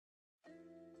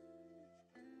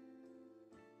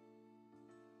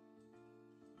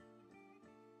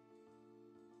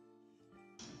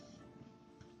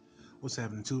What's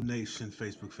happening, Tube Nation,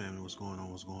 Facebook family? What's going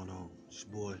on? What's going on? It's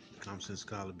your boy, Common Sense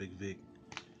Scholar, Big Vic,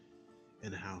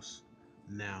 in the house.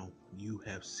 Now, you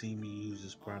have seen me use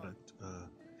this product.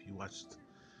 If you watched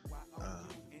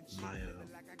my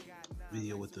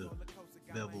video with the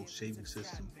bevel shaving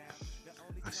system,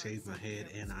 I shaved my head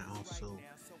and I also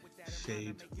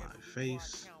shaved my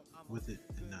face with it,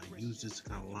 and I used it to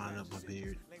kind of line up my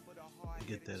beard and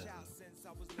get that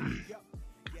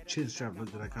chin strap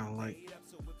look that I kind of like.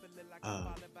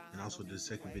 And also did a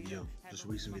second video, just a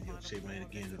recent video, shave my head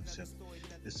again, except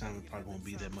this time it probably won't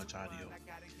be that much audio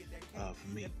for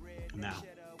me. Now,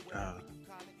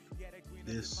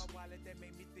 this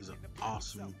is an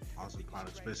awesome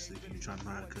product, especially if you're trying to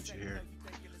learn how to cut your hair,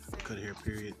 cut hair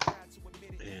period,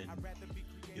 and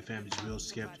your family's real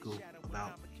skeptical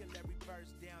about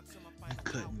you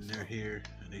cutting their hair,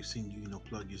 and they've seen you,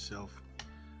 plug yourself.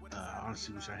 I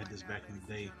honestly wish I had this back in the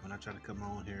day when I tried to cut my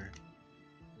own hair.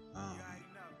 I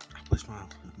pushed my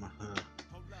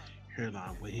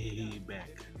hairline way back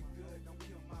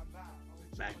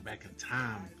in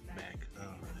time,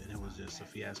 and it was just a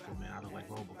fiasco, man. I look like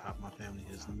Robocop. My family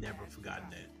has never forgotten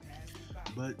that.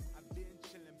 But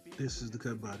this is the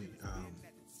Cutbuddy.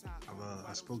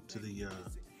 I spoke to the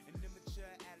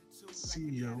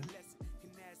CEO.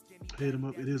 Hit him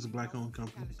up. It is a black-owned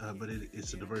company, but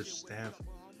it's a diverse staff.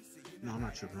 No, I'm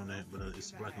not tripping on that, but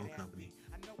it's a black-owned company.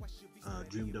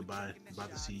 Dreamed up by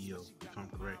the CEO, if I'm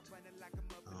correct.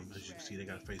 As you can see, they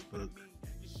got Facebook,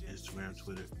 Instagram,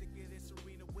 Twitter,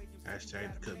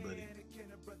 hashtag #TheCutBuddy.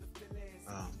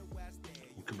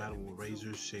 Compatible with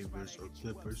razors, shavers, or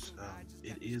clippers.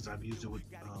 I've used it with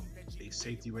a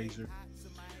safety razor.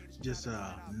 Just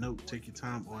note, take your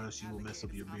time, or else you will mess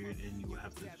up your beard and you will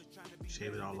have to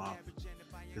shave it all off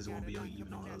because it won't be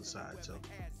even on the other side. So,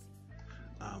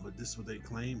 but this is what they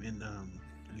claim, and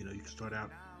you can start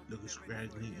out looking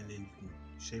scraggly, and then you can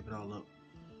shape it all up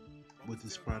with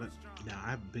this product. Now,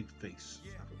 I have a big face. I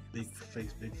have a big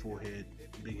face, big forehead,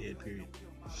 big head period.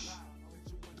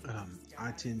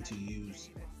 I tend to use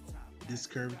this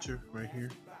curvature right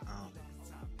here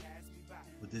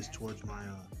with this towards my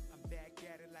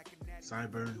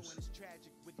sideburns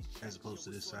as opposed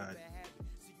to this side.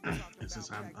 And since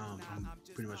I'm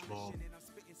pretty much bald,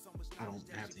 I don't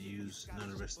have to use none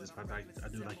of the rest of this, but I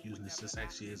do like using this. This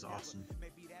actually is awesome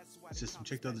system.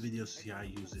 Check the other videos to see how I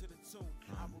use it,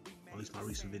 at least my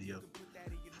recent video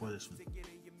for this one.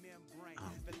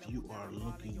 If you are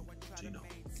looking to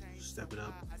step it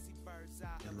up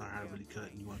and learn how to really cut,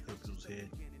 and you want to cut people's head,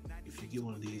 if you get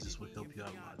one of these, this will help you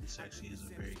out a lot. This actually is a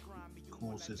very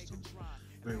cool system,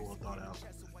 very well thought out.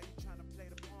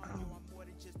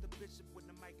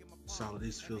 Solid.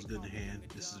 This feels good in the hand.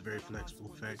 This is very flexible.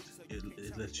 In fact,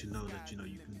 it lets you know that you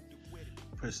can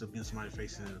press it up against somebody's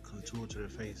face and it'll contour to their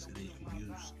face, and then you can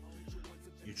use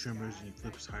your trimmers and your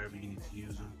clippers however you need to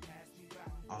use them.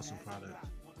 Awesome product.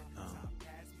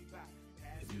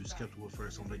 If you're skeptical at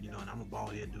first, I'm letting you know, and I'm a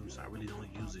bald head dude, so I really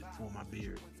don't use it for my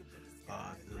beard.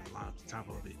 The line up the top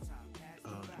of it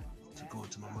to go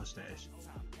into my mustache.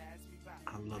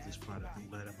 I love this product. I'm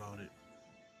glad I bought it.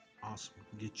 Awesome.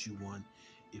 Get you one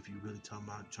if you really talking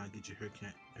about trying to get your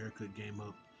haircut game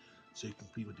up so you can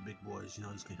compete with the big boys.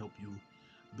 This can help you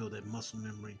build that muscle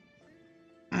memory.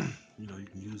 You can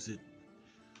use it,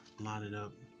 line it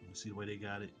up. You see the way they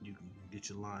got it. You can get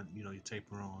your line, your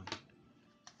taper on,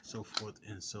 so forth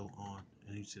and so on.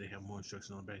 And you see they have more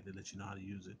instructions on the back that let you know how to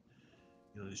use it.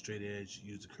 The straight edge,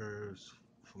 use the curves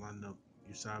for lining up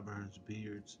your sideburns,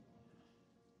 beards,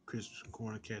 crisp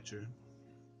corner catcher.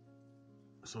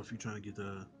 So if you're trying to get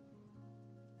the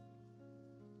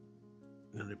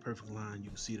perfect line, you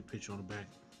can see the picture on the back.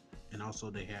 And also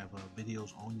they have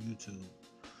videos on YouTube,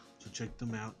 so check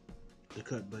them out.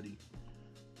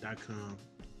 thecutbuddy.com,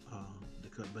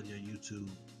 thecutbuddy on YouTube.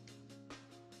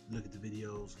 Look at the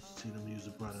videos, see them use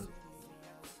the product.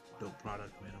 Dope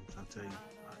product, man. I'm trying to tell you,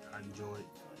 I enjoyed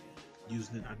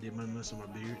using it. I did my mess on my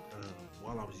beard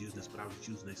while I was using this, but I was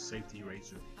using a safety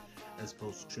razor as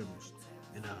opposed to trimmers.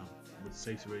 And with the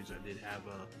safety razor, I did have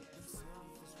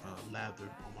lather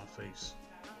on my face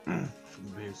from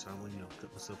the beard, so I wouldn't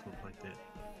cut myself up like that.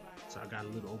 So I got a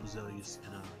little overzealous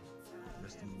and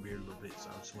messed up my beard a little bit, so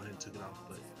I just went ahead and took it off.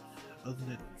 But other than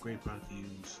that, great product to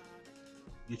use.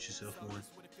 Get yourself one.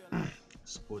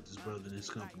 Support this brother and his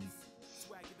company,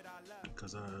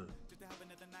 because the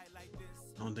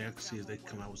only thing I can see is they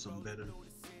come out with something better,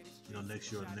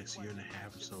 next year or the next year and a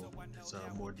half or so. It's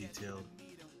more detailed,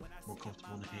 more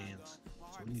comfortable in the hands.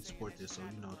 So we need to support this. So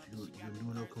if you're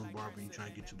doing upcoming barber and you're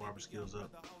trying to get your barber skills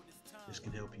up, this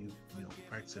can help you.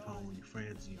 Practice at home with your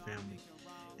friends and your family,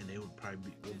 and they will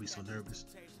be so nervous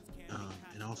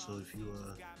And also, if you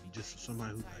just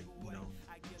somebody who like, you know,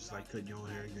 just like cutting your own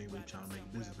hair, you ain't really trying to make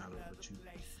a business out of it, but you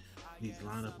need to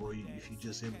line up, or if you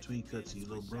just in between cuts and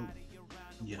you're a little broke,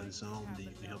 you have this on, then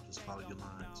you can help us follow your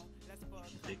lines and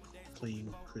keep that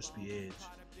clean, crispy edge.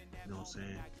 You know what I'm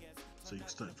saying? So you can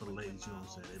start for the ladies, you know what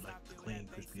I'm saying? They like the clean,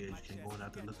 crispy edge. You can't go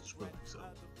out there looking scruffy. So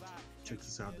check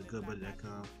this out,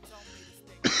 thecutbuddy.com.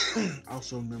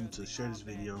 Also remember to share this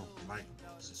video, like,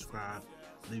 subscribe,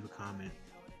 leave a comment.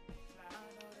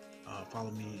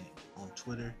 Follow me on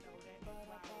Twitter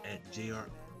at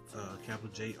capital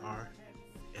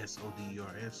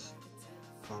JRSODERS.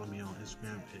 Follow me on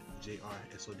Instagram at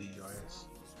JRSODERS.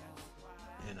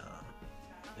 And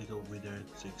link over me there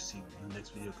so you can see the next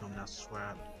video coming out.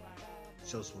 Subscribe,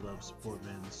 show some love, support,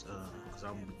 man. Because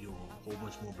I'm gonna be doing a whole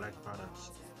bunch more black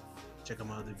products. Check out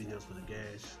my other videos for the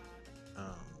gash.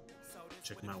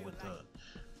 Check them out with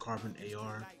carbon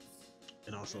AR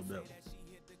and also bevel.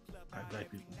 Alright, black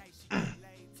people.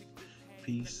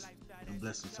 Peace and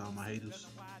blessings to all my haters,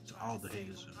 to all the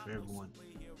haters, and for everyone.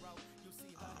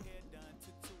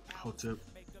 Hotep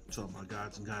to all my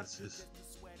gods and goddesses,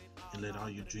 and let all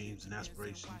your dreams and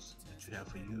aspirations that you have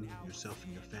for you, yourself,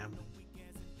 and your family,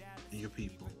 and your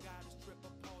people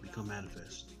become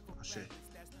manifest. Ashe.